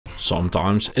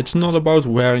Sometimes it's not about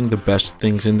wearing the best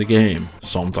things in the game.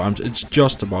 Sometimes it's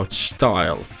just about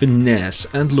style, finesse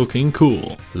and looking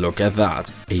cool. Look at that,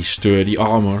 a sturdy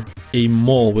armor, a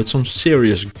maul with some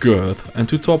serious girth, and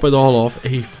to top it all off,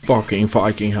 a fucking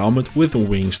Viking helmet with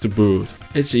wings to boot.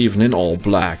 It's even in all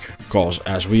black, cause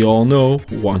as we all know,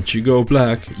 once you go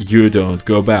black, you don't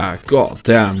go back. God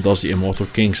damn, does the Immortal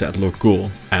King set look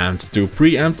cool. And to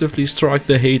preemptively strike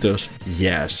the haters,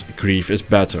 yes, grief is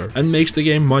better and makes the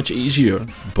game much easier.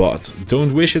 But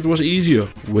don't wish it was easier,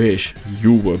 wish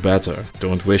you were better.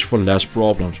 Don't wish for less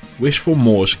problems, wish for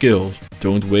more skills.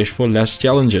 Don't wish for less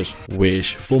challenges,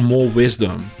 wish for more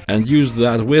wisdom. And use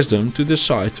that wisdom to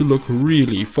decide to look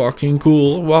really fucking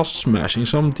cool while smashing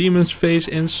some demon's face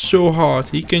in so hard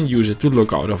he can use it to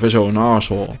look out of his own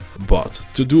arsehole. But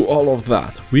to do all of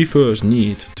that, we first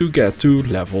need to get to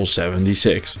level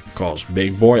 76, cause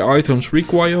big boy items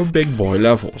require big boy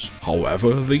levels.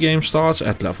 However, the game starts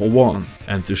at level 1.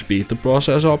 And to speed the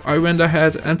process up, I went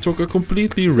ahead and took a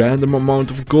completely random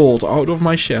amount of gold out of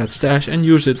my shared stash and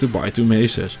used it to buy 2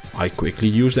 maces. I quickly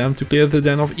used them to clear the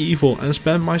Den of Evil and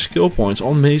spent my skill points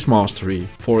on Mace Mastery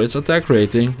for its attack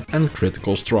rating and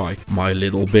critical strike. My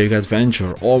little big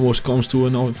adventure almost comes to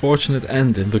an unfortunate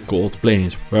end in the cold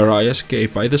plains, where I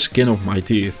escape by the skin of my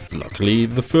teeth. Luckily,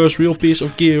 the first real piece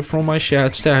of gear from my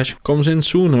shared stash comes in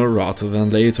sooner rather than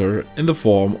later in the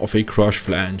form of a crush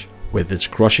flange. With its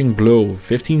crushing blow,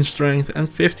 15 strength and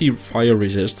 50 fire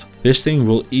resist, this thing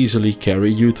will easily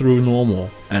carry you through normal.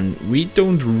 And we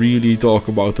don't really talk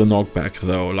about the knockback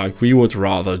though, like we would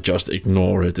rather just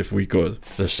ignore it if we could.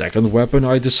 The second weapon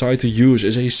I decide to use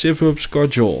is a Civ-Up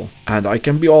Cudgel. And I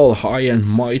can be all high and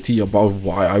mighty about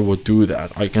why I would do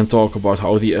that. I can talk about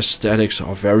how the aesthetics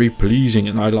are very pleasing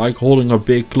and I like holding a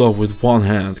big club with one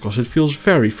hand because it feels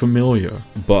very familiar.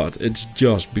 But it's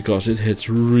just because it hits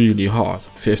really hard.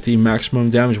 50 maximum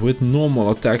damage with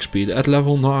normal attack speed at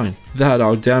level 9. That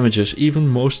outdamages even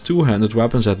most two-handed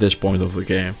weapons at this point of the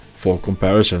game. For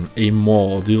comparison, a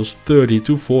maul deals 30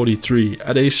 to 43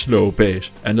 at a slow pace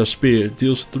and a spear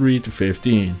deals 3 to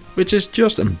 15, which is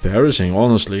just embarrassing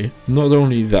honestly. Not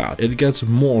only that, it gets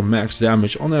more max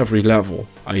damage on every level.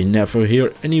 I never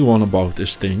hear anyone about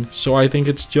this thing, so I think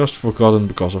it's just forgotten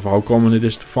because of how common it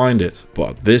is to find it.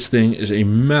 But this thing is a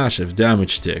massive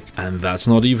damage stick, and that's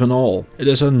not even all. It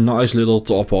is a nice little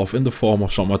top off in the form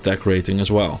of some attack rating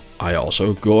as well. I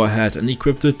also go ahead and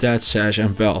equip the Dead Sash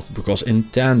and Belt, because in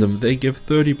tandem they give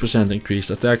 30%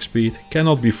 increased attack speed,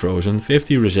 cannot be frozen,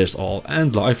 50 resist all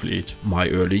and life leech. My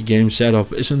early game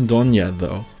setup isn't done yet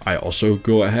though. I also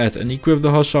go ahead and equip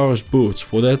the Hussar's boots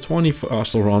for their 20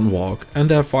 faster run walk and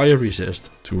their fire resist.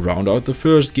 To round out the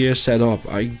first gear setup,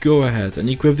 I go ahead and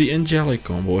equip the Angelic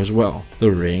combo as well.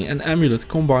 The ring and amulet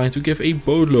combine to give a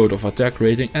boatload of attack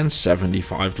rating and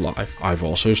 75 life. I've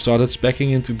also started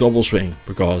speccing into double swing,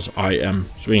 because I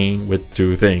am swinging with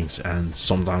 2 things and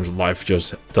sometimes life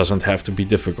just doesn't have to be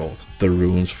difficult. The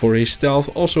runes for a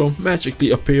stealth also magically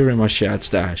appear in my shared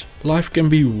stash. Life can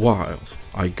be wild.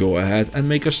 I go ahead and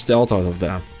make a stealth out of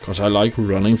them, cause I like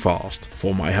running fast.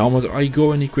 For my helmet I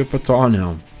go and equip a Tarn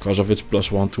helm, cause of its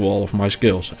 +1 to all of my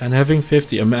skills, and having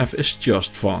 50 MF is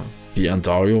just fun. The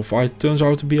Antariel fight turns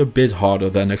out to be a bit harder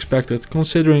than expected,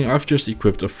 considering I've just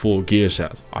equipped a full gear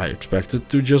set. I expected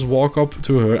to just walk up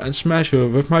to her and smash her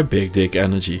with my big dick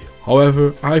energy.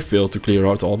 However, I failed to clear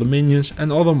out all the minions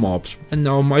and other mobs, and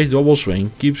now my double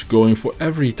swing keeps going for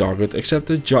every target except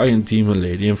the giant demon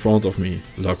lady in front of me.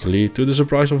 Luckily, to the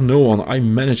surprise of no one, I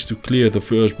managed to clear the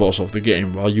first boss of the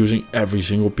game while using every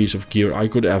single piece of gear I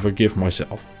could ever give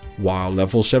myself. While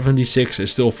level 76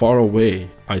 is still far away,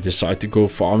 I decide to go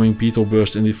farming beetle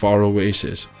burst in the far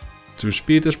oasis. To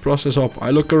speed this process up,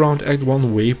 I look around Act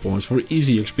 1 waypoints for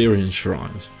easy experience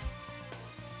shrines.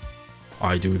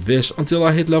 I do this until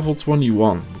I hit level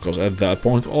 21, because at that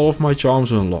point all of my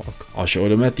charms unlock. I'll show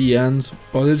them at the end,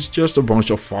 but it's just a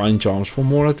bunch of fine charms for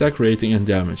more attack rating and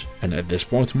damage. And at this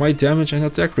point my damage and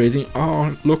attack rating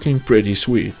are looking pretty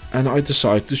sweet, and I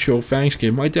decide to show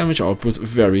Fangskin my damage output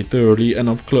very thoroughly and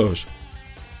up close.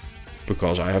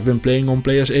 Because I have been playing on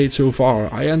Players 8 so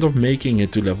far, I end up making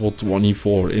it to level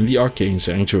 24 in the Arcane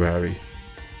Sanctuary,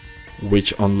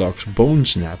 which unlocks Bone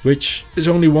Snap, which is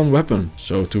only one weapon,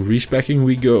 so to respecking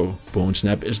we go. Bone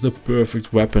Snap is the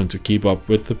perfect weapon to keep up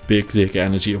with the big dick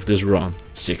energy of this run.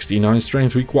 69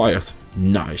 strength required,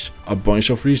 nice, a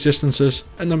bunch of resistances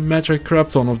and a metric crap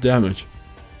ton of damage.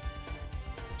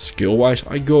 Skill wise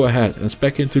I go ahead and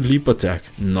spec into Leap Attack,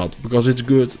 not because it's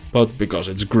good, but because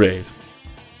it's great.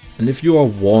 And if you are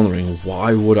wondering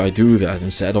why would I do that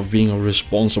instead of being a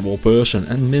responsible person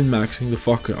and min-maxing the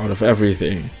fuck out of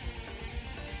everything,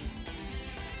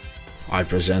 I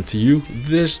present to you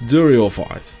this Duriel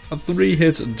fight. A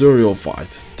 3-hit Duriel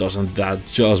fight. Doesn't that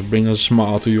just bring a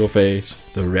smile to your face?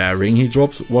 The rare ring he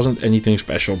dropped wasn't anything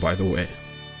special, by the way.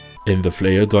 In the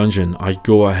Flayer dungeon, I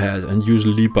go ahead and use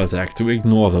leap attack to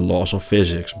ignore the laws of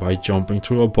physics by jumping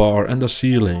through a bar and a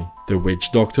ceiling. The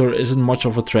witch doctor isn't much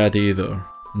of a threat either.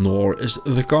 Nor is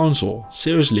the council.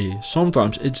 Seriously,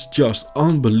 sometimes it's just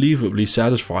unbelievably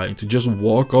satisfying to just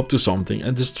walk up to something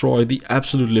and destroy the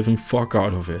absolute living fuck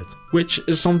out of it. Which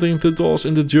is something the dolls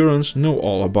in the Durance know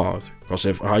all about. Cause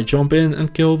if I jump in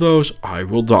and kill those, I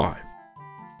will die.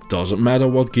 Doesn't matter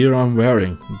what gear I'm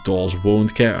wearing, dolls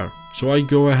won't care. So I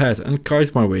go ahead and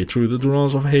kite my way through the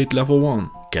Durance of Hate level 1,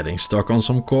 getting stuck on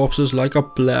some corpses like a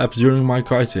pleb during my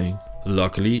kiting.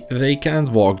 Luckily, they can't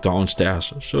walk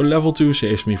downstairs, so level 2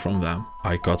 saves me from them.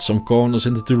 I cut some corners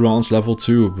in the Durance level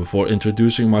 2 before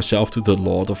introducing myself to the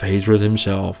Lord of Hatred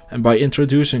himself. And by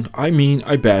introducing, I mean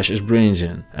I bash his brains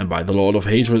in. And by the Lord of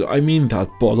Hatred, I mean that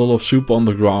bottle of soup on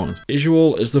the ground.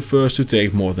 Isual is the first to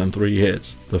take more than 3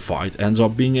 hits. The fight ends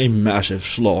up being a massive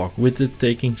slog, with it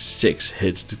taking 6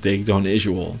 hits to take down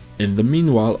Isual. In the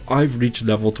meanwhile, I've reached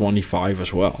level 25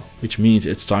 as well, which means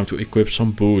it's time to equip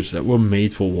some boots that were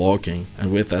made for walking.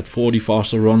 And with that 40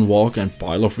 faster run walk and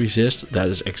pile of resist, that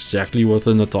is exactly what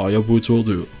the Natalia boots will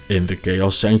do. In the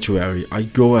Chaos Sanctuary, I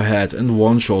go ahead and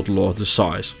one-shot Lord the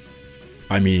Size.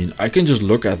 I mean, I can just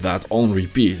look at that on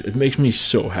repeat, it makes me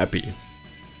so happy.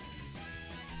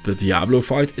 The Diablo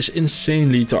fight is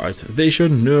insanely tight, they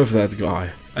should nerf that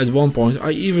guy. At one point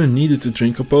I even needed to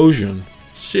drink a potion.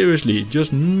 Seriously,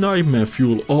 just nightmare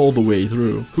fuel all the way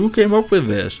through. Who came up with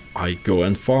this? I go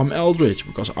and farm Eldritch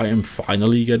because I am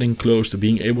finally getting close to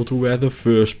being able to wear the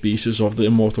first pieces of the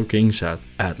Immortal King set.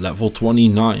 At level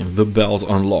 29 the belt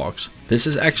unlocks. This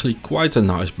is actually quite a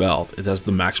nice belt. It has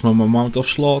the maximum amount of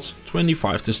slots,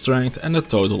 25 to strength and a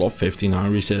total of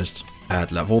 59 resists.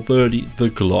 At level 30 the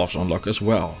gloves unlock as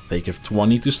well. They give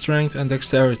 20 to strength and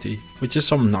dexterity, which is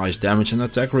some nice damage and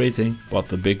attack rating, but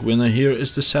the big winner here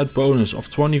is the set bonus of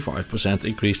 25%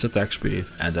 increased attack speed.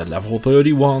 And at level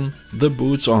 31 the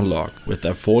boots unlock. With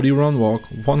their 40 run walk,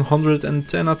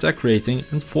 110 attack rating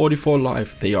and 44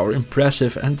 life. They are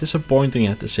impressive and disappointing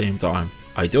at the same time.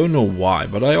 I don't know why,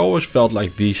 but I always felt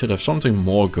like these should have something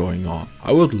more going on.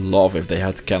 I would love if they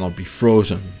had cannot be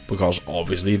frozen, because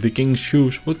obviously the king's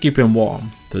shoes would keep him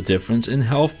warm. The difference in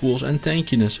health pools and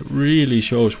tankiness really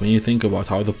shows when you think about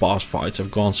how the past fights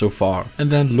have gone so far, and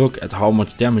then look at how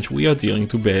much damage we are dealing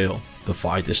to Bale. The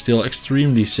fight is still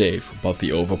extremely safe, but the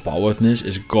overpoweredness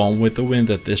is gone with the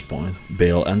wind at this point.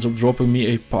 Bale ends up dropping me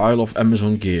a pile of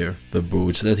Amazon gear. The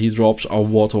boots that he drops are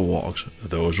water walks.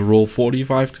 Those roll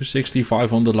 45 to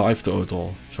 65 on the life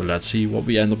total. So let's see what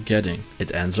we end up getting.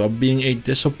 It ends up being a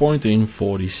disappointing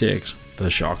 46. The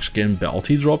shark skin belt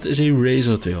he dropped is a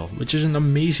razor tail, which is an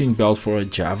amazing belt for a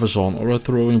Javazon or a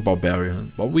throwing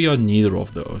barbarian, but we are neither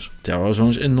of those. Terror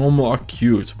zones in normal are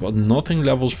cute, but nothing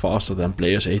levels faster than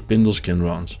players 8 Pindleskin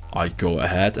runs. I go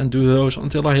ahead and do those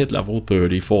until I hit level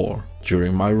 34.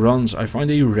 During my runs I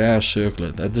find a rare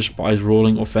circlet that despite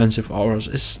rolling offensive auras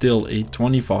is still a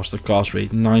 20 faster cast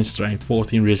rate, 9 strength,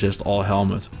 14 resist all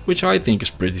helmet, which I think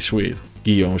is pretty sweet.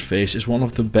 Guillaume's face is one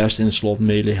of the best in slot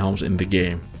melee helms in the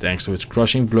game, thanks to its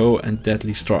crushing blow and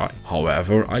deadly strike.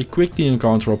 However, I quickly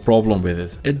encounter a problem with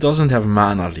it. It doesn't have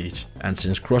mana leech. And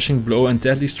since crushing blow and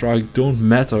deadly strike don't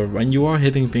matter when you are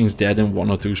hitting things dead in 1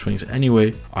 or 2 swings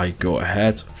anyway, I go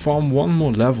ahead, farm one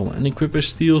more level and equip a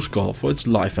steel skull for its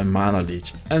life and mana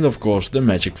leech. And of course the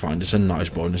magic find is a nice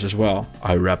bonus as well.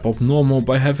 I wrap up normal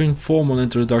by having formal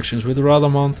introductions with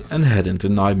Radamant and head into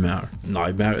Nightmare.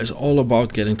 Nightmare is all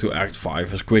about getting to Act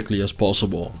 5 as quickly as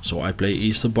possible, so I play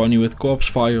Easter Bunny with Corpse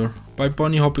Fire by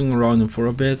bunny hopping around him for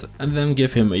a bit and then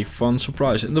give him a fun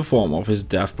surprise in the form of his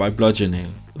death by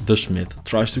bludgeoning. The smith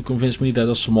tries to convince me that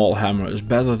a small hammer is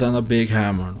better than a big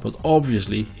hammer, but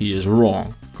obviously he is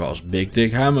wrong. Cause big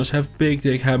dick hammers have big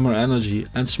dick hammer energy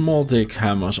and small dick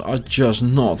hammers are just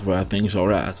not where things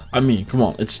are at. I mean, come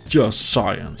on, it's just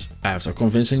science. After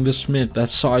convincing the smith that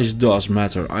size does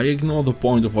matter, I ignore the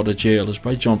point of what a jail is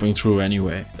by jumping through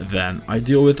anyway. Then I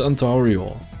deal with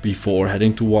Antariel. Before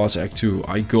heading towards Act 2,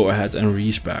 I go ahead and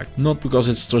respec, not because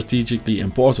it's strategically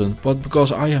important, but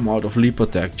because I am out of leap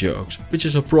attack jokes, which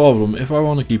is a problem if I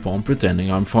want to keep on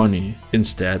pretending I'm funny.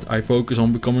 Instead, I focus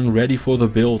on becoming ready for the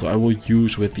build I will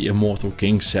use with the Immortal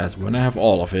King set when I have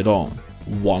all of it on.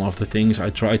 One of the things I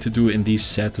try to do in these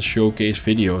set to showcase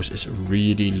videos is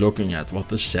really looking at what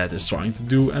the set is trying to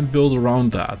do and build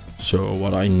around that. So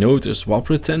what I noticed while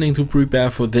pretending to prepare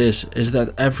for this is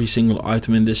that every single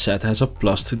item in this set has a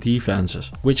plus to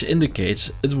defenses, which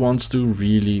indicates it wants to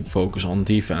really focus on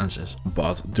defenses.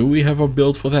 But do we have a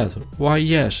build for that? Why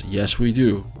yes we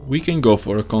do. We can go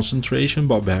for a concentration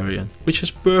barbarian, which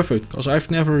is perfect because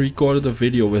I've never recorded a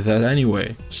video with that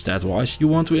anyway. Stat wise, you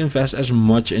want to invest as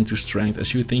much into strength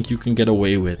as you think you can get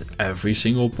away with. Every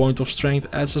single point of strength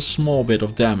adds a small bit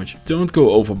of damage. Don't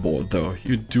go overboard though,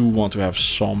 you do want to have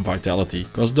some vitality,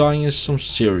 because dying is some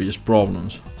serious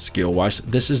problems. Skill wise,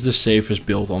 this is the safest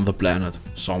build on the planet.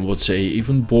 Some would say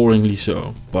even boringly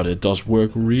so, but it does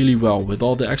work really well with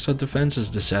all the extra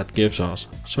defenses the set gives us.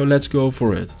 So let's go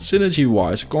for it. Synergy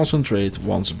wise, concentrate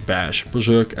wants bash,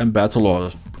 berserk and battle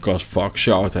orders. Because fuck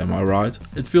shout, am I right?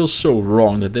 It feels so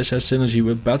wrong that this has synergy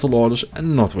with battle orders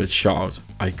and not with shout.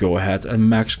 I go ahead and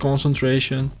max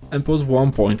concentration and put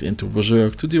 1 point into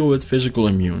berserk to deal with physical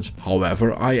immunes.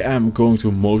 However, I am going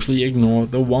to mostly ignore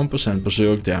the 1%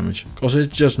 berserk damage, cause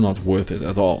it's just not worth it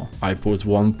at all. I put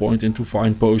 1 point into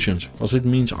find potions, cause it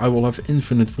means I will have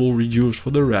infinite full reuse for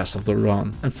the rest of the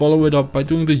run. And follow it up by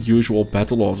doing the usual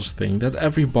battle orders thing that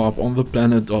every barb on the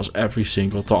planet does every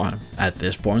single time. At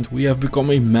this point we have become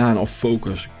a man of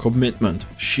focus, commitment,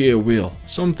 sheer will,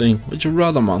 something which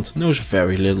Radamant knows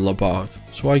very little about.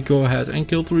 So I go ahead and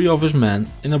kill 3 of his men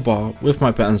in a bar with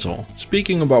my pencil.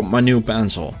 Speaking about my new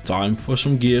pencil, time for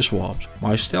some gear swaps.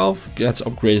 My stealth gets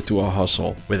upgraded to a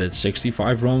hustle, with its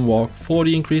 65 run walk,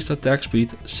 40 increased attack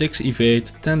speed, 6 evade,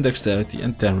 10 dexterity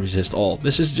and 10 resist all.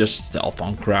 This is just stealth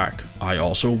on crack. I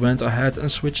also went ahead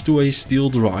and switched to a steel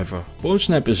driver. Bone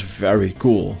snap is very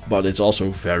cool, but it's also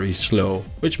very slow,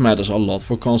 which matters a lot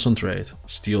for concentrate.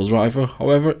 Steel driver,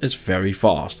 however, is very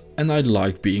fast, and I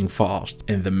like being fast.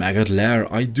 In the maggot lair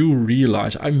I do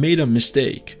realize I made a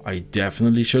mistake. I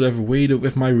definitely should have waited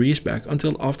with my respec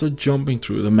until after jumping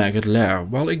through the maggot lair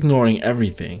while ignoring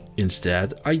everything.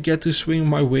 Instead, I get to swing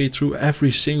my way through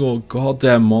every single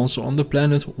goddamn monster on the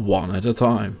planet one at a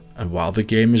time. And while the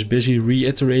game is busy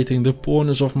reiterating the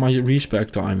poorness of my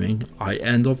respec timing, I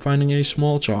end up finding a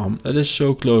small charm that is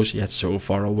so close yet so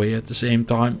far away at the same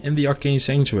time in the Arcane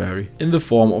Sanctuary, in the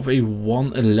form of a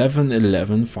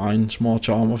 1-11-11 fine small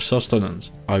charm of sustenance.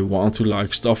 I want to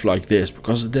like stuff like this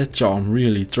because that charm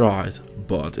really tried,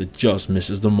 but it just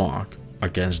misses the mark.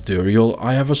 Against Duriel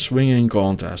I have a swinging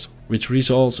contest, which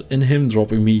results in him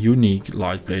dropping me unique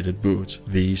light bladed boots.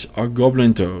 These are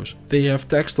goblin toes. They have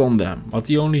text on them, but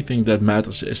the only thing that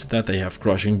matters is that they have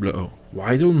crushing blow.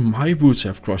 Why don't my boots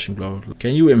have crushing blow?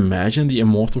 Can you imagine the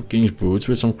Immortal King's boots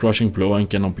with some crushing blow and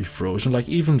cannot be frozen? Like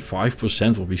even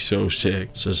 5% will be so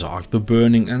sick. Cezark the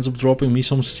Burning ends up dropping me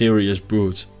some serious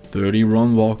boots. 30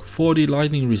 run walk, 40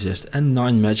 lightning resist and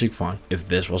 9 magic find. If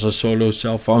this was a solo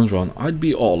self-found run, I'd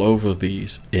be all over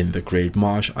these. In the Great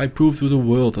Marsh, I prove to the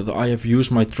world that I have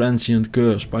used my transient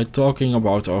curse by talking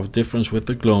about our difference with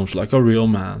the gnomes like a real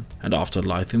man. And after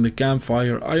lighting the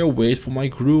campfire, I await for my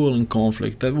grueling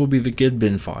conflict that will be the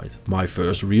Gitbin fight. My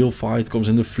first real fight comes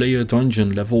in the Flayer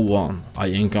dungeon level 1. I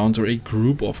encounter a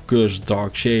group of cursed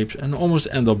dark shapes and almost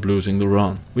end up losing the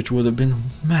run, which would have been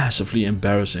massively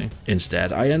embarrassing.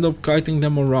 Instead, I end up kiting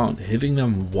them around, hitting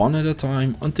them one at a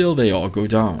time until they all go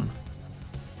down.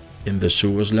 In the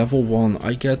sewers level 1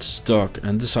 I get stuck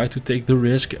and decide to take the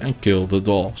risk and kill the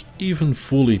dolls. Even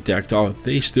fully tagged out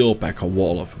they still pack a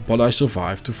wallop, but I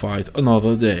survive to fight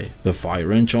another day. The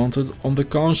fire enchanted on the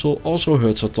council also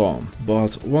hurts a ton,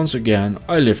 but once again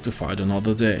I live to fight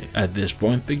another day. At this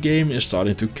point the game is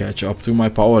starting to catch up to my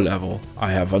power level.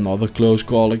 I have another close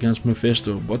call against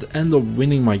Mephisto, but end up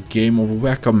winning my game of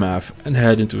Whack-A-Math and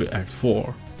head into Act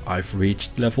 4. I've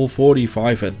reached level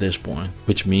 45 at this point,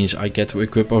 which means I get to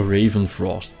equip a Raven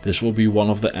Frost. This will be one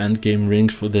of the endgame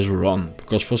rings for this run,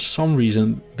 because for some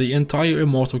reason the entire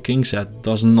Immortal King set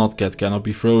does not get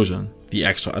Canopy Frozen. The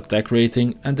extra attack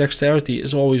rating and dexterity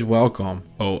is always welcome.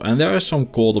 Oh, and there is some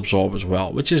cold absorb as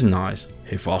well, which is nice.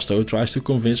 Hephasto tries to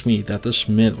convince me that the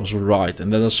smith was right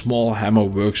and that a small hammer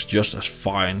works just as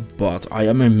fine, but I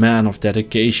am a man of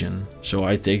dedication. So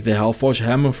I take the Hellforge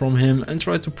hammer from him and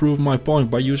try to prove my point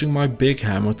by using my big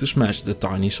hammer to smash the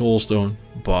tiny soulstone.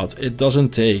 But it doesn't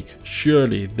take.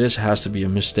 Surely this has to be a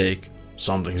mistake.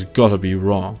 Something's gotta be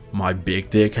wrong. My big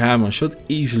dick hammer should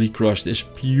easily crush this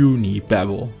puny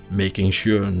pebble. Making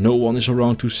sure no one is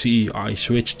around to see, I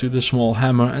switch to the small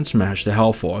hammer and smash the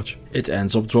Hellforge. It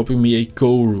ends up dropping me a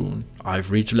co-rune.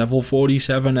 I've reached level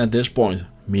 47 at this point,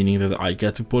 meaning that I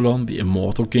get to put on the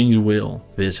Immortal King's will.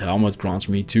 This helmet grants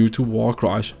me 2 war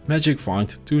cries, magic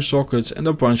find, 2 sockets and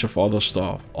a bunch of other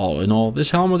stuff. All in all, this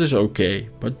helmet is okay,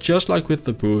 but just like with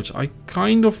the boots, I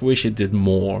kind of wish it did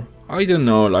more. I don't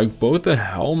know, like both the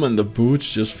helm and the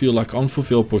boots just feel like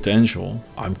unfulfilled potential.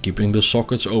 I'm keeping the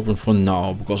sockets open for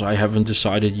now because I haven't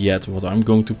decided yet what I'm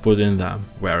going to put in them.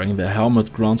 Wearing the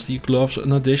helmet grants the gloves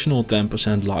an additional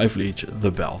 10% life leech,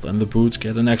 the belt and the boots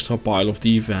get an extra pile of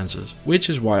defenses, which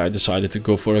is why I decided to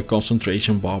go for a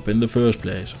concentration bob in the first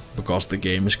place. Because the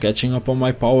game is catching up on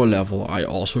my power level, I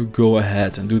also go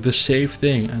ahead and do the safe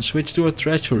thing and switch to a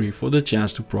treachery for the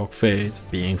chance to proc fate.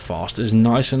 Being fast is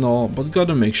nice and all, but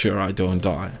gotta make sure I don't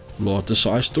die. Lord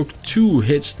Decize took 2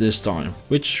 hits this time,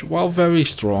 which while very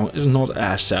strong is not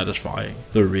as satisfying.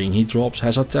 The ring he drops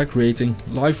has attack rating,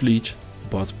 life leech,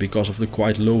 but because of the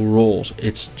quite low rolls,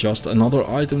 it's just another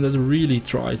item that really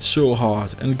tried so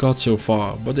hard and got so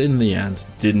far, but in the end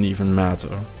didn't even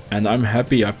matter. And I'm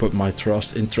happy I put my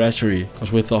trust in treachery,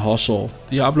 cause with the hustle,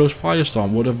 Diablo's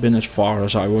Firestorm would have been as far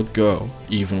as I would go.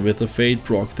 Even with the fate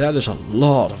proc, that is a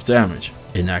lot of damage.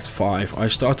 In Act 5 I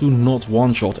start to not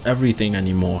one-shot everything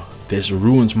anymore. This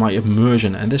ruins my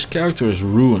immersion and this character is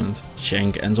ruined.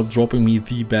 Shank ends up dropping me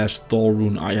the best Thor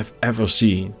rune I have ever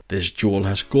seen. This jewel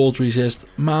has cold resist,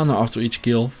 mana after each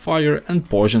kill, fire and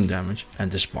poison damage. And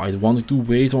despite wanting to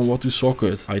wait on what to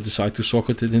socket, I decide to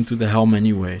socket it into the helm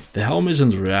anyway. The helm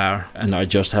isn't rare and I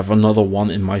just have another one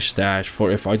in my stash for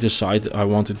if I decide I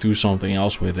want to do something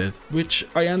else with it. Which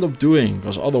I end up doing,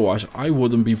 because otherwise I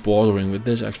wouldn't be bothering with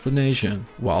this explanation.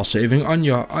 While saving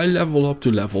Anya, I level up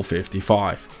to level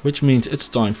 55, which means it's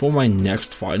time for my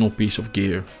next final piece of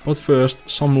gear. But first,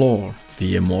 some lore.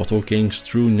 The Immortal King's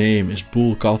true name is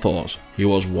Bul-Kathos. He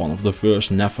was one of the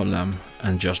first Nephilim,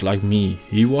 and just like me,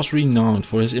 he was renowned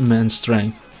for his immense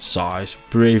strength, size,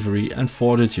 bravery and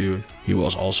fortitude. He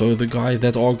was also the guy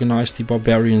that organized the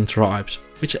barbarian tribes,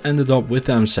 which ended up with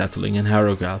them settling in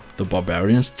Harrogate. The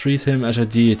barbarians treat him as a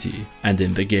deity, and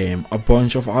in the game a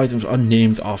bunch of items are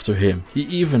named after him. He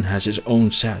even has his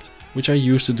own set, which I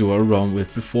used to do a run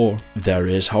with before. There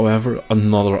is, however,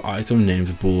 another item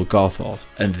named Bul-Kathos,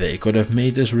 and they could have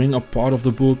made this ring a part of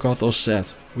the Bul-Kathos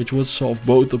set, which would solve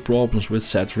both the problems with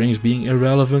set rings being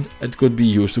irrelevant and could be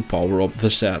used to power up the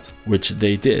set, which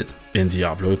they did in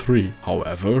Diablo 3.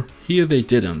 However, here they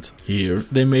didn't. Here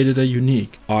they made it a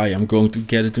unique. I am going to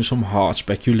get into some hard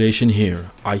speculation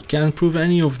here. I can't prove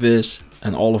any of this,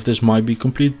 and all of this might be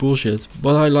complete bullshit,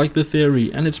 but I like the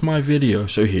theory and it's my video,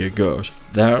 so here goes.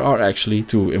 There are actually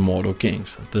 2 Immortal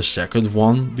Kings, the second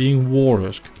one being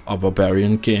Warhusk, a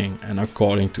barbarian king, and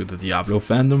according to the Diablo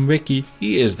fandom wiki,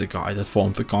 he is the guy that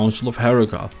formed the Council of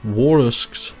Harrogate.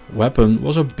 Warhusk's weapon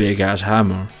was a big ass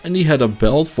hammer, and he had a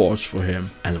belt forged for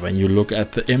him. And when you look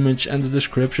at the image and the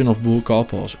description of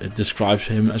Bul-Kathos, it describes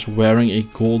him as wearing a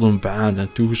golden band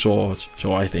and 2 swords.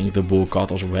 So I think the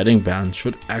Bul-Kathos wedding band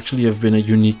should actually have been a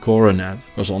unique coronet,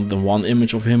 because on the one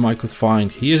image of him I could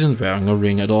find, he isn't wearing a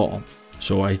ring at all.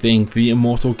 So I think the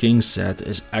Immortal King set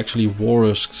is actually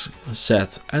Warhusk's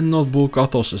set and not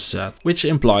Bul-Kathos' set, which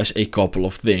implies a couple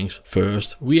of things.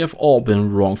 First, we have all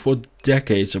been wrong for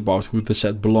decades about who the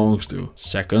set belongs to.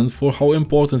 Second, for how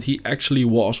important he actually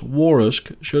was,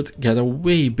 Warhusk should get a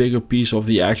way bigger piece of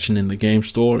the action in the game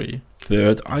story.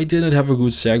 Third, I didn't have a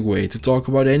good segue to talk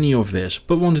about any of this,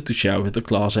 but wanted to share with the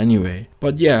class anyway.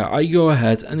 But yeah, I go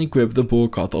ahead and equip the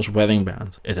Bul-Kathos wedding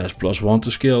band. It has +1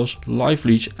 to skills, life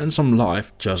leech and some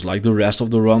life. Just like the rest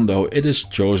of the run though, it is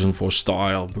chosen for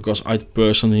style, because I'd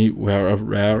personally wear a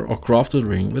rare or crafted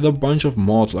ring with a bunch of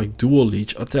mods like dual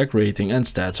leech, attack rating and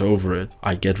stats over it.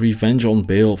 I get revenge on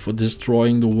Bale for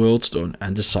destroying the world stone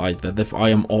and decide that if I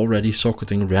am already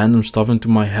socketing random stuff into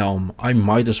my helm, I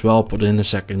might as well put in a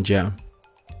second gem.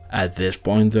 At this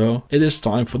point though, it is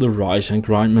time for the rise and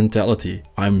grind mentality.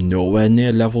 I'm nowhere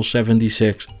near level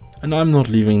 76 and I'm not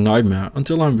leaving Nightmare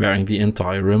until I'm wearing the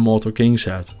entire Immortal King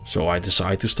set. So I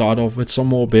decide to start off with some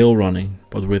more Bale running,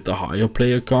 but with the higher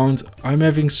player count, I'm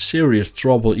having serious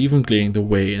trouble even clearing the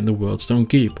way in the Worldstone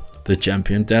Keep. The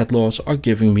champion Deadlords are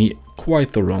giving me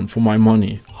quite the run for my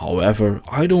money. However,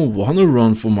 I don't wanna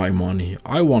run for my money,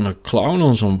 I wanna clown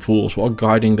on some fools while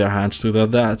guiding their hands to their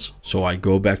dads. So I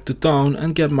go back to town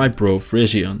and get my bro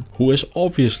Frisian, who is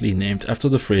obviously named after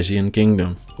the Frisian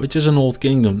Kingdom, which is an old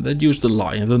kingdom that used to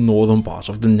lie in the northern parts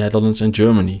of the Netherlands and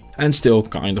Germany, and still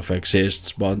kind of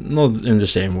exists, but not in the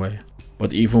same way.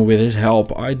 But even with his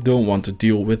help, I don't want to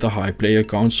deal with the high player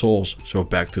count souls, so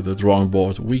back to the drawing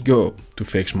board we go. To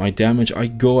fix my damage, I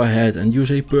go ahead and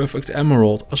use a perfect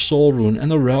emerald, a soul rune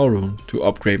and a rel rune to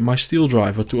upgrade my steel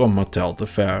driver to a Martel de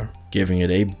Fer, giving it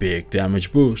a big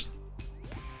damage boost.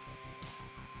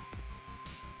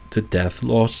 The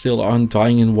Deathlords still aren't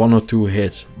dying in 1 or 2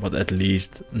 hits, but at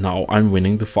least now I'm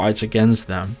winning the fights against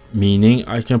them, meaning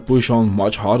I can push on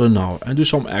much harder now and do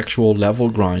some actual level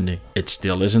grinding. It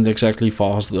still isn't exactly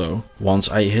fast though. Once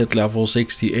I hit level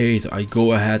 68, I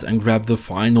go ahead and grab the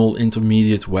final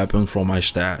intermediate weapon from my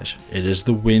stash. It is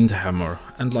the Wind Hammer,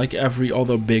 and like every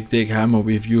other big dick hammer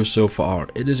we've used so far,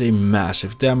 it is a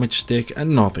massive damage stick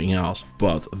and nothing else.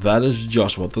 But that is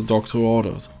just what the doctor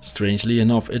ordered. Strangely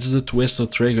enough, it's the twister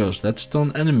triggers that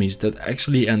stun enemies that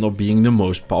actually end up being the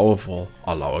most powerful,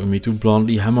 allowing me to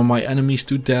bluntly hammer my enemies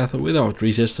to death without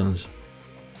resistance.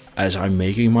 As I'm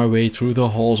making my way through the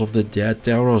halls of the Dead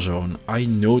Terror Zone, I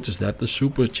notice that the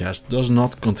super chest does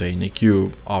not contain a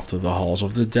cube. After the halls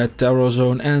of the Dead Terror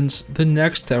Zone ends, the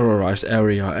next terrorized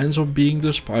area ends up being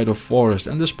the Spider Forest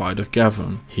and the Spider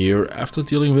Cavern. Here, after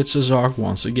dealing with Cesark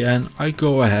once again, I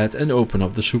go ahead and open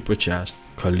up the super chest.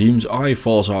 Kalim's eye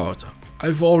falls out.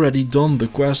 I've already done the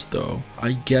quest though.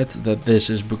 I get that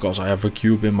this is because I have a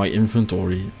cube in my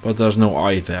inventory, but there's no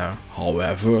eye there.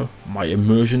 However, my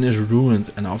immersion is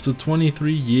ruined, and after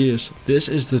 23 years, this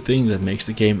is the thing that makes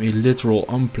the game a literal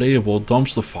unplayable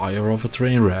dumpster fire of a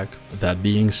train wreck. That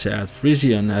being said,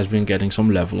 Frisian has been getting some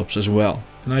level ups as well,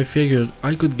 and I figured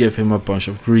I could give him a bunch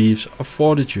of Greaves, a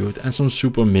Fortitude and some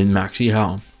super min-maxy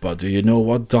helm. But do you know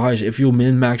what dies if you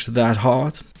min-max that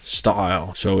hard?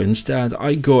 Style. So instead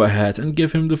I go ahead and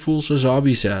give him the full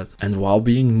Sazabi set, and while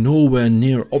being nowhere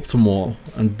near optimal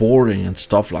and boring and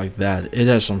stuff like that, it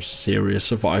has some serious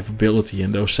survivability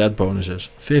in those set bonuses.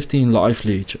 15 life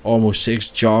leech, almost 6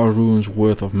 jar runes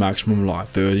worth of maximum life,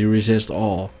 30 resist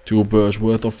all, 2 bursts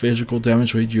worth of physical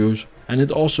damage reduce, and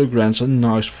it also grants a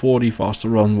nice 40 faster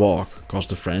run walk, cause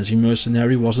the frenzy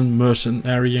mercenary wasn't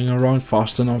mercenarying around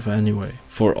fast enough anyway.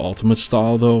 For ultimate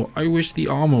style though, I wish the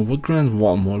armor would grant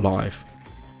 1 more life.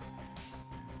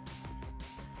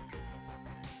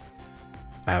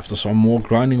 After some more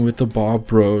grinding with the Barb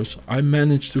Bros, I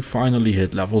managed to finally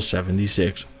hit level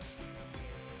 76.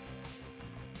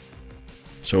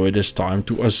 So it is time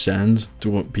to ascend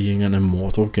to being an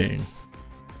immortal king.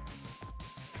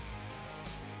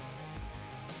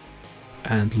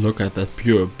 And look at that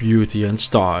pure beauty and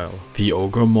style. The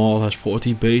Ogre Maul has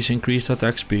 40 base increased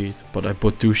attack speed, but I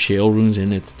put 2 shale runes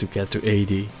in it to get to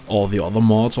 80. All the other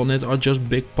mods on it are just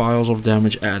big piles of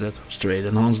damage added. Straight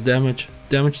enhanced damage,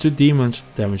 damage to demons,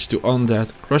 damage to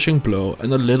undead, crushing blow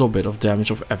and a little bit of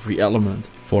damage of every element.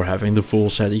 For having the full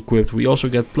set equipped, we also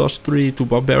get +3 to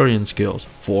barbarian skills,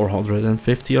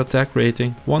 450 attack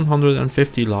rating,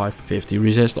 150 life, 50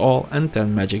 resist all and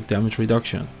 10 magic damage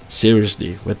reduction.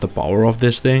 Seriously, with the power of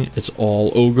this thing, it's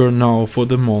all ogre now for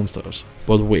the monsters.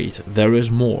 But wait, there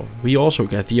is more. We also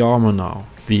get the armor now.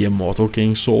 The Immortal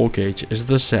King Soul Cage is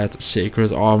the set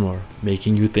Sacred Armor,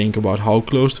 making you think about how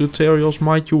close to Teriel's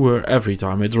might you were every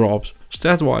time it drops.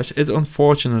 Stat wise, it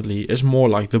unfortunately is more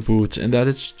like the boots in that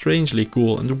it's strangely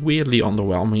cool and weirdly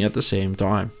underwhelming at the same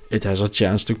time. It has a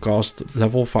chance to cast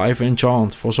level 5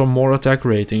 enchant for some more attack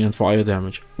rating and fire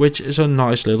damage, which is a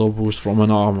nice little boost from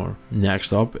an armor.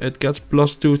 Next up, it gets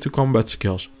 +2 to combat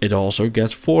skills. It also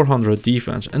gets 400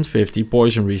 defense and 50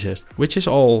 poison resist, which is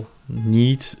all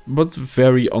neat but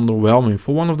very underwhelming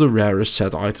for one of the rarest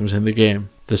set items in the game.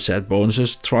 The set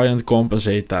bonuses try and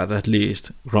compensate that at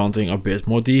least, granting a bit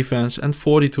more defense and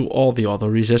 40 to all the other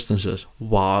resistances,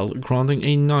 while granting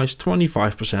a nice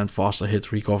 25% faster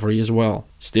hit recovery as well.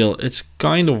 Still, it's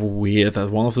kind of weird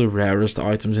that one of the rarest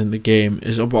items in the game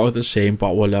is about the same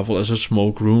power level as a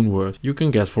smoke rune word you can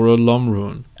get for a lum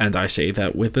rune. And I say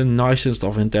that with the nicest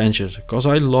of intentions, cause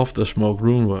I love the smoke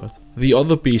rune word. The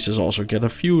other pieces also get a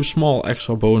few small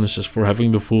extra bonuses for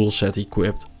having the full set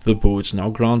equipped. The boots now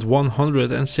grant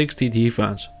 160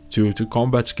 defense, 2 to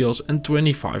combat skills and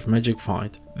 25 magic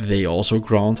fight. They also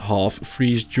grant half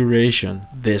freeze duration.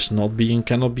 This not being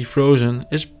cannot be frozen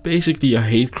is basically a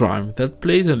hate crime that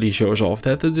blatantly shows off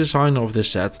that the designer of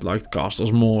this set liked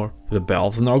casters more. The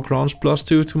belt now grants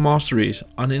 +2 to masteries,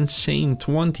 an insane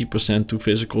 20% to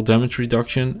physical damage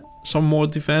reduction, some more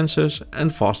defenses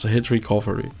and faster hit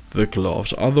recovery. The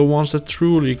gloves are the ones that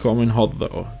truly come in hot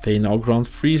though. They now grant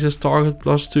freezes target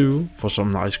 +2 for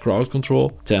some nice crowd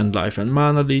control, 10 life and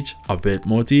mana leech, a bit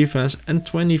more defense and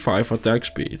 25 attack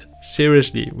speed.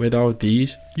 Seriously, without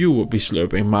these, you would be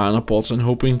slurping mana pots and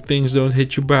hoping things don't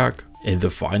hit you back. In the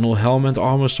final helm and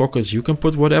armor sockets you can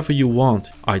put whatever you want.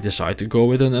 I decide to go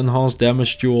with an enhanced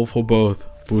damage dual for both,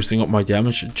 boosting up my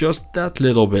damage just that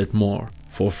little bit more.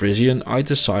 For Frisian, I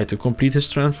decide to complete his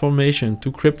transformation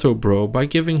to Crypto Bro by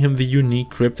giving him the unique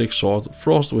cryptic sword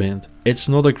Frostwind. It's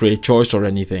not a great choice or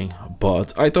anything,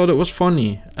 but I thought it was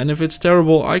funny, and if it's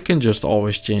terrible I can just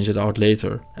always change it out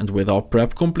later. And with our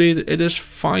prep complete, it is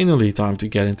finally time to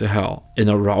get into hell. In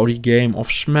a rowdy game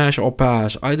of smash or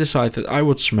pass, I decided that I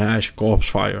would smash Corpse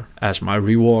Fire. As my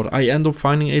reward, I end up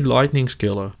finding a lightning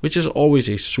skiller, which is always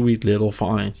a sweet little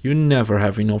find. You never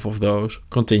have enough of those.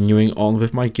 Continuing on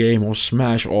with my game of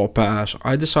smash or pass,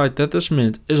 I decide that the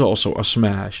Smith is also a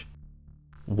smash.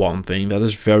 One thing that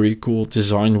is very cool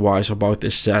design wise about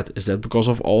this set is that because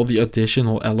of all the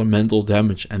additional elemental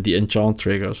damage and the enchant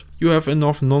triggers, you have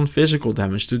enough non-physical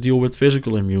damage to deal with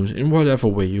physical immunes in whatever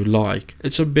way you like.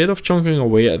 It's a bit of chunking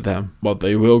away at them, but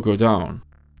they will go down.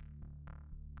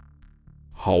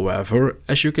 However,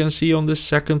 as you can see on this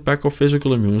second pack of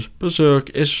physical immunes, Berserk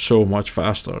is so much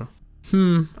faster.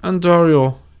 And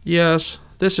Dario, yes,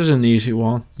 this is an easy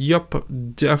one. Yup,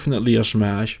 definitely a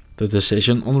smash. The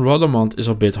decision on Ruddermont is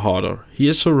a bit harder. He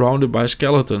is surrounded by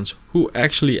skeletons, who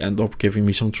actually end up giving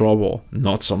me some trouble.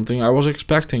 Not something I was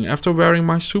expecting after wearing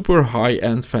my super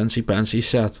high-end fancy pantsy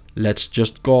set. Let's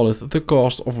just call it the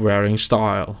cost of wearing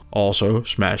style. Also,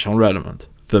 smash on Ruddermont.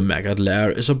 The Maggot Lair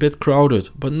is a bit crowded,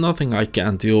 but nothing I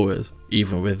can't deal with.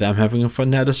 Even with them having a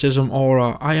fanaticism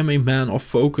aura, I am a man of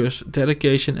focus,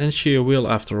 dedication and sheer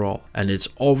will after all. And it's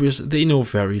obvious they know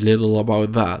very little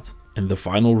about that. In the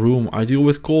final room I deal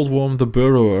with Coldworm the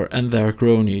Burrower and their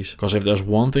cronies, cause if there's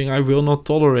one thing I will not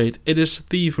tolerate, it is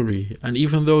thievery, and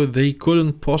even though they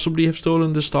couldn't possibly have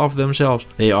stolen the staff themselves,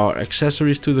 they are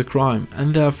accessories to the crime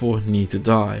and therefore need to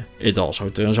die. It also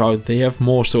turns out they have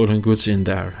more stolen goods in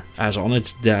there, as on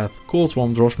its death,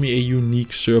 Coldworm drops me a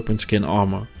unique serpent skin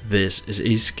armor. This is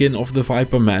a skin of the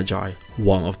Viper Magi,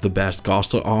 one of the best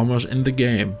caster armors in the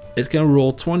game. It can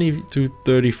roll 20 to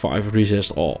 35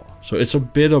 resist all, so it's a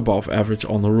bit above average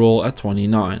on the roll at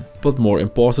 29. But more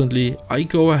importantly, I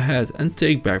go ahead and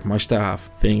take back my staff.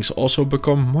 Things also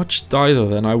become much tighter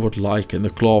than I would like in the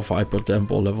Claw Viper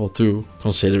Temple level 2,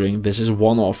 considering this is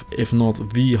one of, if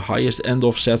not the highest end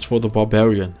of sets for the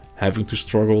Barbarian. Having to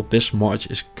struggle this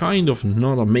much is kind of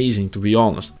not amazing, to be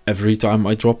honest. Every time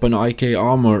I drop an IK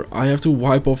armor, I have to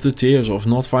wipe off the tears of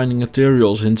not finding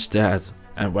materials instead.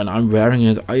 And when I'm wearing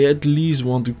it, I at least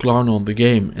want to clown on the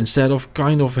game, instead of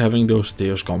kind of having those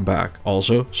tears come back.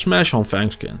 Also, smash on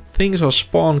Fangskin. Things are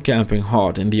spawn camping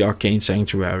hard in the Arcane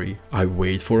Sanctuary. I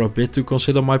wait for a bit to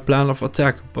consider my plan of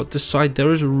attack, but decide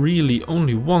there is really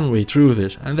only one way through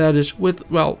this, and that is with,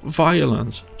 well,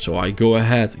 violence. So I go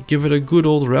ahead, give it a good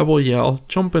old rebel yell,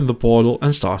 jump in the portal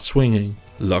and start swinging.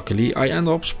 Luckily I end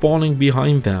up spawning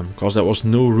behind them, cause there was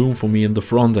no room for me in the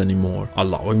front anymore,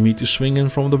 allowing me to swing in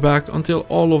from the back until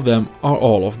all of them are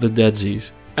all of the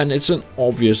deadsies. And it's an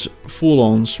obvious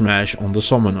full-on smash on the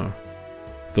summoner.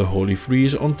 The Holy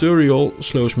Freeze on Turiel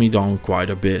slows me down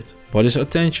quite a bit, but his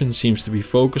attention seems to be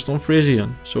focused on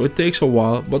Frisian, so it takes a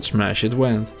while, but smash it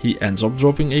went. He ends up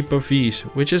dropping a Pavis,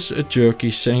 which is a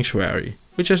jerky sanctuary,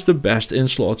 which has the best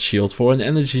in-slot shield for an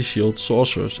energy shield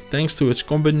sorceress thanks to its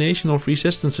combination of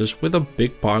resistances with a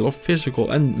big pile of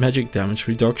physical and magic damage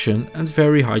reduction and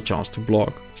very high chance to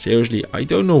block. Seriously, I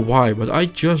don't know why, but I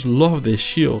just love this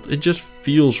shield, it just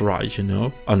feels right, you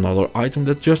know. Another item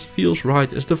that just feels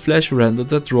right is the flash render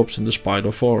that drops in the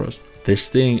Spider Forest. This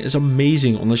thing is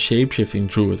amazing on a shapeshifting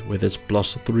druid with its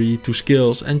 +3 to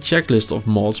skills and checklist of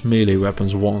mods melee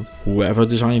weapons want. Whoever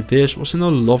designed this was in a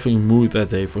loving mood that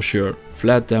day for sure.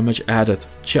 Flat damage added,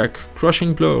 check.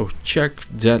 Crushing blow, check.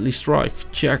 Deadly strike,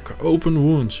 check. Open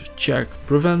wounds, check.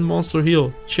 Prevent monster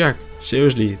heal, check.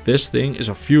 Seriously, this thing is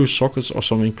a few sockets or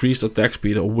some increased attack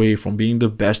speed away from being the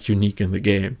best unique in the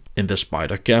game. In the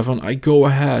Spider Cavern I go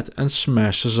ahead and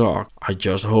smash Zazark. I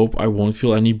just hope I won't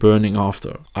feel any burning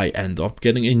after. I end up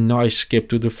getting a nice skip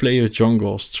to the Flayer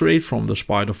jungle straight from the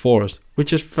Spider Forest,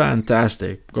 which is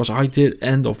fantastic because I did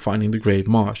end up finding the Great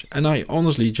Marsh and I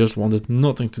honestly just wanted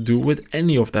nothing to do with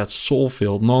any of that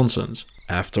soul-filled nonsense.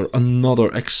 After another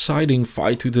exciting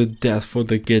fight to the death for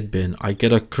the Git bin, I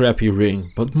get a crappy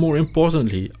ring, but more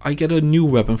importantly, I get a new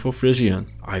weapon for Frisian.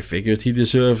 I figured he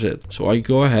deserves it, so I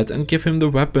go ahead and give him the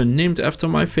weapon named after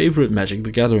my favorite Magic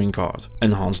the Gathering card.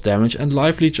 Enhanced damage and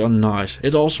life leech are nice,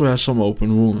 it also has some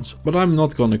open wounds, but I'm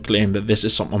not gonna claim that this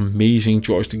is some amazing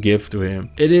choice to give to him.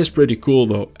 It is pretty cool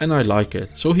though, and I like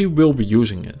it, so he will be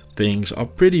using it. Things are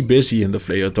pretty busy in the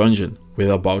Flayer dungeon, with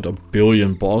about a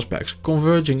billion boss bags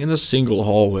converging in a single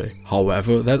hallway.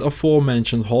 However, that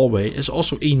aforementioned hallway is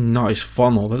also a nice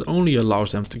funnel that only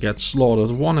allows them to get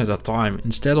slaughtered one at a time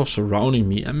instead of surrounding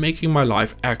me and making my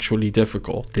life actually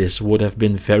difficult. This would have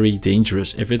been very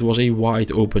dangerous if it was a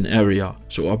wide open area,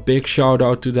 so a big shout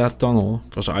out to that tunnel,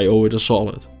 cause I owe it a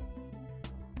solid.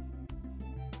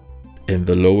 In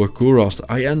the lower Kurast,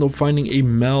 I end up finding a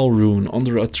Mel rune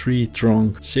under a tree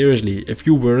trunk. Seriously, if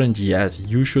you weren't yet,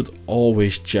 you should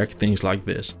always check things like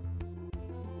this.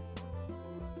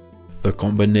 The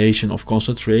combination of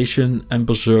concentration and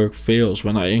berserk fails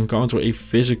when I encounter a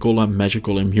physical and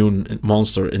magical immune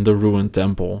monster in the ruined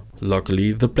temple.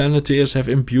 Luckily, the Planeteers have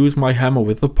imbued my hammer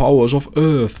with the powers of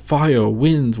earth, fire,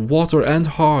 wind, water and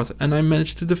heart, and I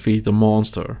managed to defeat the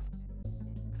monster.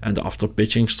 And after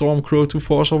pitching Stormcrow to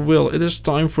force of will, it is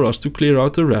time for us to clear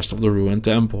out the rest of the ruined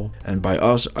temple. And by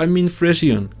us, I mean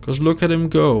Frisian, cause look at him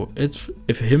go.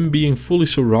 If him being fully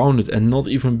surrounded and not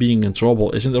even being in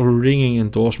trouble isn't a ringing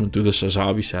endorsement to the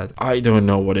Sazabi set, I don't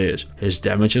know what is. His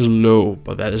damage is low,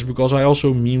 but that is because I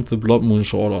also memed the Blood Moon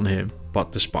sword on him.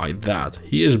 But despite that,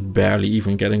 he is barely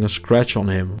even getting a scratch on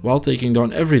him while taking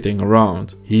down everything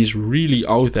around. He's really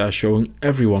out there showing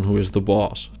everyone who is the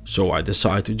boss. So I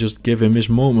decide to just give him his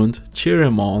moment, cheer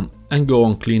him on and go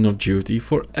on cleanup duty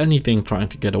for anything trying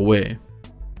to get away.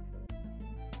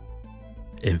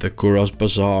 In the Kurast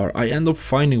Bazaar, I end up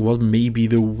finding what may be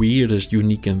the weirdest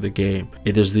unique in the game.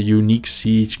 It is the unique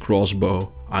siege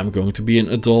crossbow. I'm going to be an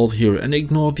adult here and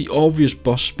ignore the obvious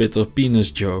boss spitter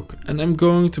penis joke, and I'm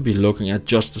going to be looking at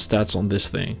just the stats on this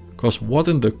thing. Cause what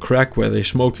in the crack were they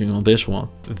smoking on this one?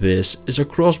 This is a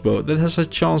crossbow that has a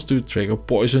chance to trigger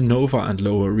Poison Nova and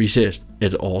lower resist.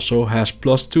 It also has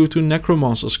 +2 to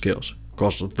necromancer skills,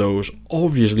 cause those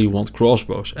obviously want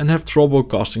crossbows and have trouble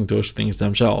casting those things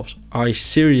themselves. I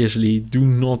seriously do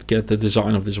not get the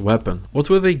design of this weapon. What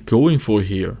were they going for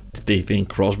here? Did they think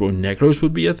crossbow necros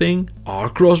would be a thing? Are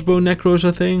crossbow necros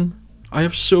a thing? I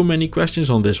have so many questions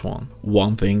on this one.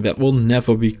 One thing that will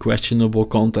never be questionable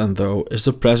content though is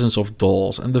the presence of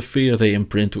dolls and the fear they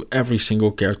imprint to every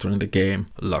single character in the game.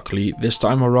 Luckily, this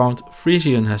time around,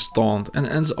 Frisian has taunt and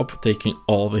ends up taking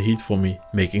all the heat for me,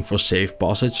 making for safe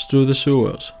passage through the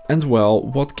sewers. And well,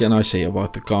 what can I say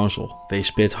about the council? They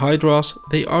spit hydras,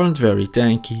 they aren't very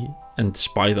tanky, and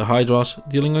despite the hydras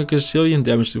dealing a gazillion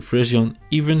damage to Frisian,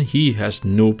 even he has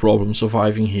no problem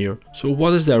surviving here. So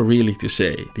what is there really to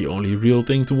say? The only real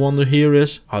thing to wonder here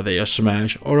is, are they a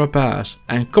smash or a pass?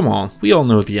 And come on, we all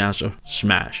know the answer,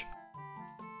 smash.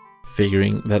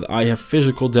 Figuring that I have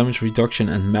physical damage reduction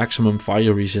and maximum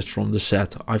fire resist from the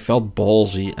set, I felt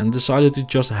ballsy and decided to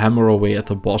just hammer away at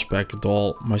the boss pack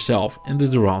doll myself in the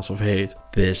Durance of Hate.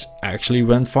 This actually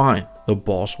went fine. The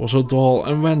boss was a doll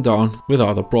and went down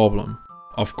without a problem.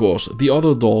 Of course, the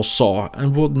other dolls saw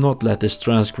and would not let this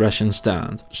transgression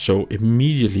stand, so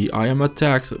immediately I am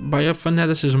attacked by a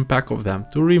fanaticism pack of them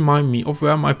to remind me of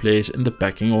where my place in the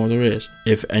pecking order is.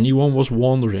 If anyone was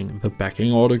wondering, the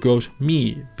pecking order goes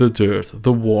me, the dirt,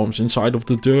 the worms inside of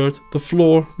the dirt, the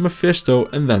floor, Mephisto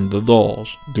and then the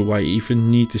dolls. Do I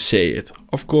even need to say it?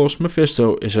 Of course,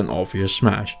 Mephisto is an obvious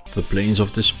smash. The plains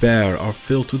of despair are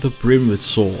filled to the brim with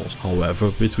souls.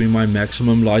 However, between my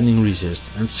maximum lightning resist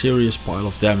and serious pile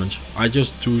of damage, I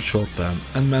just two-shot them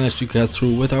and managed to get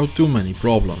through without too many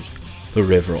problems. The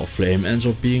River of Flame ends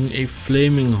up being a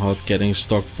flaming hot getting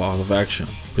stuck part of action.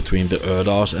 Between the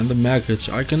Urdars and the maggots,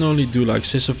 I can only do like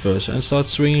Sisyphus and start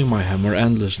swinging my hammer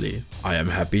endlessly. I am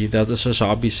happy that the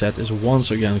Sazabi set is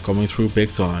once again coming through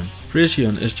big time.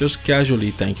 Frisian is just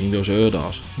casually tanking those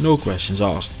Urdars, no questions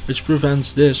asked, which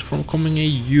prevents this from becoming a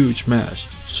huge mess.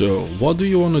 So what do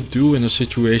you want to do in a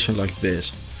situation like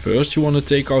this? First, you want to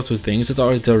take out the things that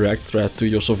are a direct threat to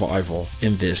your survival.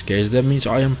 In this case, that means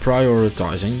I am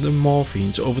prioritizing the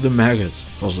morphines over the maggots,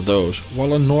 cause those,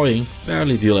 while annoying,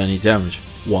 barely deal any damage.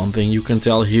 One thing you can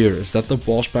tell here is that the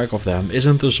boss pack of them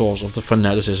isn't the source of the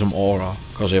fanaticism aura,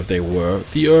 cause if they were,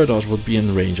 the Urdars would be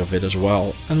in range of it as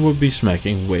well and would be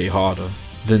smacking way harder.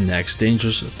 The next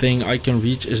dangerous thing I can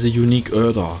reach is the unique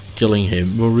Urdar. Killing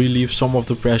him will relieve some of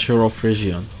the pressure of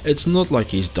Frisian. It's not like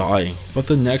he's dying, but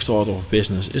the next order of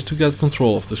business is to get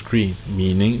control of the screen,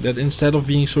 meaning that instead of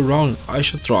being surrounded, I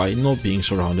should try not being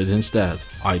surrounded instead.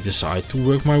 I decide to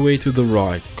work my way to the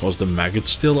right, cause the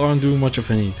maggots still aren't doing much of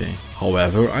anything.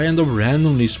 However, I end up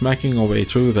randomly smacking away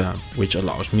through them, which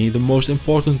allows me the most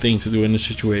important thing to do in a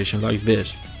situation like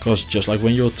this. Cause just like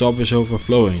when your tub is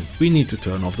overflowing, we need to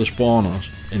turn off the spawners.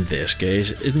 In this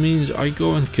case, it means I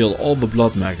go and kill all the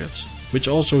blood maggots. which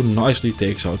also nicely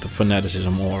takes out the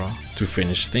fanaticism aura. To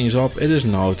finish things up, it is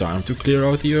now time to clear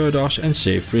out the Urdas and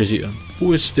save Frisian,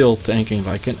 who is still tanking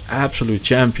like an absolute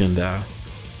champion there.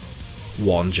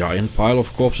 One giant pile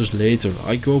of corpses later,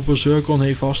 I go berserk on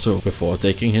Hephasto before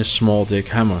taking his small dick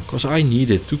hammer, cause I need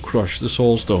it to crush the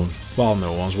soulstone, while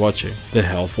no one's watching. The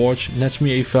Hellforge nets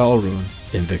me a Fel rune.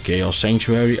 In the Chaos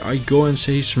Sanctuary, I go and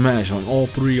say smash on all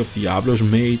 3 of Diablo's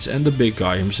mates and the big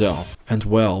guy himself. And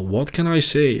well, what can I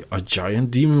say, a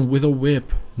giant demon with a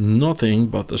whip. Nothing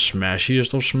but the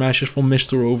smashiest of smashes from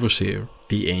Mr. Overseer.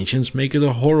 The ancients make it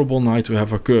a horrible night to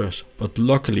have a curse, but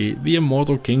luckily the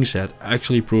Immortal King set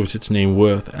actually proves its name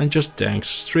worth and just tanks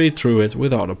straight through it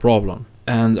without a problem.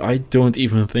 And I don't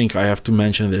even think I have to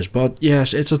mention this, but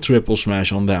yes, it's a triple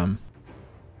smash on them.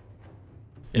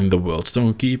 In the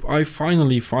Worldstone Keep, I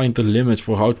finally find the limits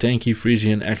for how tanky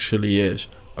Frisian actually is.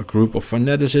 A group of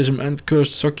fanaticism and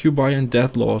cursed succubi and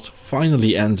deathlords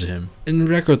finally ends him. In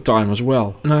record time as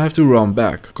well, and I have to run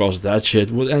back, cause that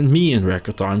shit would end me in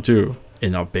record time too.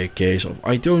 In a big case of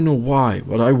I don't know why,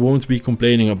 but I won't be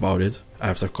complaining about it.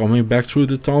 After coming back through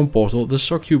the town portal, the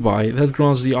succubi that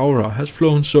grants the aura has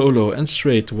flown solo and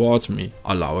straight towards me,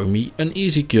 allowing me an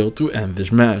easy kill to end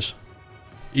this mess.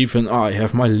 Even I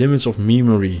have my limits of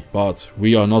memory, but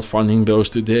we are not finding those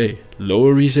today.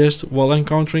 Lower resist while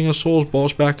encountering a Souls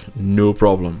boss back, no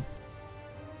problem.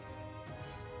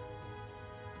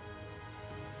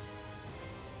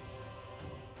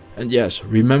 And yes,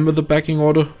 remember the packing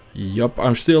order? Yup,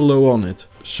 I'm still low on it.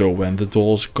 So when the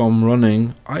dolls come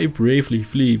running, I bravely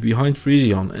flee behind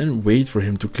Frisian and wait for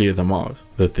him to clear them out.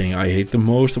 The thing I hate the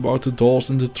most about the dolls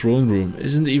in the throne room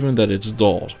isn't even that it's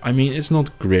dolls. I mean, it's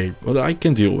not great, but I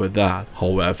can deal with that.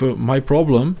 However, my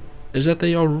problem is that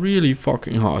they are really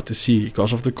fucking hard to see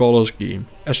because of the color scheme,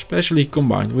 especially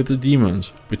combined with the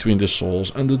demons. Between the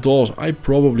souls and the dolls, I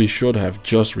probably should have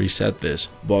just reset this,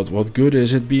 but what good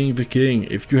is it being the king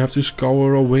if you have to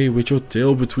scour away with your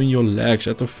tail between your legs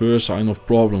at the first sign of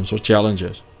problems or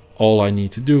challenges? All I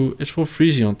need to do is for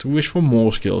Frisian to wish for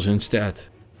more skills instead.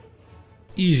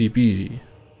 Easy peasy.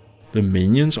 The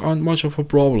minions aren't much of a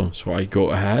problem, so I go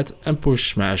ahead and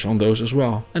push smash on those as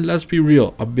well. And let's be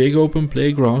real, a big open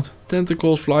playground,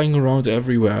 tentacles flying around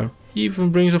everywhere. He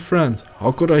even brings a friend.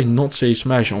 How could I not say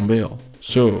smash on Bale?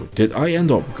 So, did I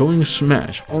end up going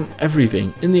smash on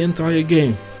everything in the entire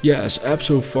game? Yes,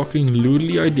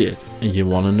 abso-fucking-lutely I did. And you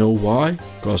wanna know why?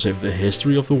 Cause if the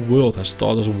history of the world has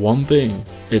taught us one thing,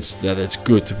 it's that it's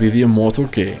good to be the Immortal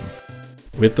King.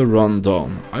 With the run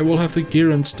done, I will have the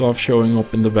gear and stuff showing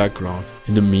up in the background.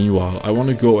 In the meanwhile, I want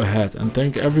to go ahead and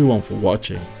thank everyone for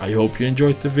watching. I hope you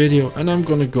enjoyed the video, and I'm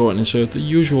gonna go and insert the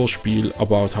usual spiel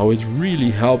about how it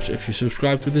really helps if you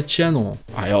subscribe to the channel.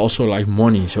 I also like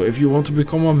money, so if you want to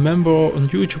become a member on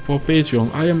YouTube or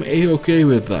Patreon, I am a-okay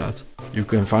with that. You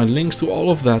can find links to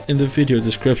all of that in the video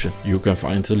description. You can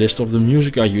find the list of the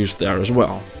music I used there as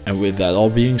well. And with that all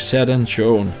being said and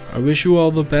shown, I wish you all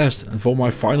the best, and for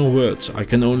my final words I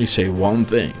can only say one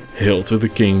thing. Hail to the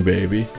king, baby.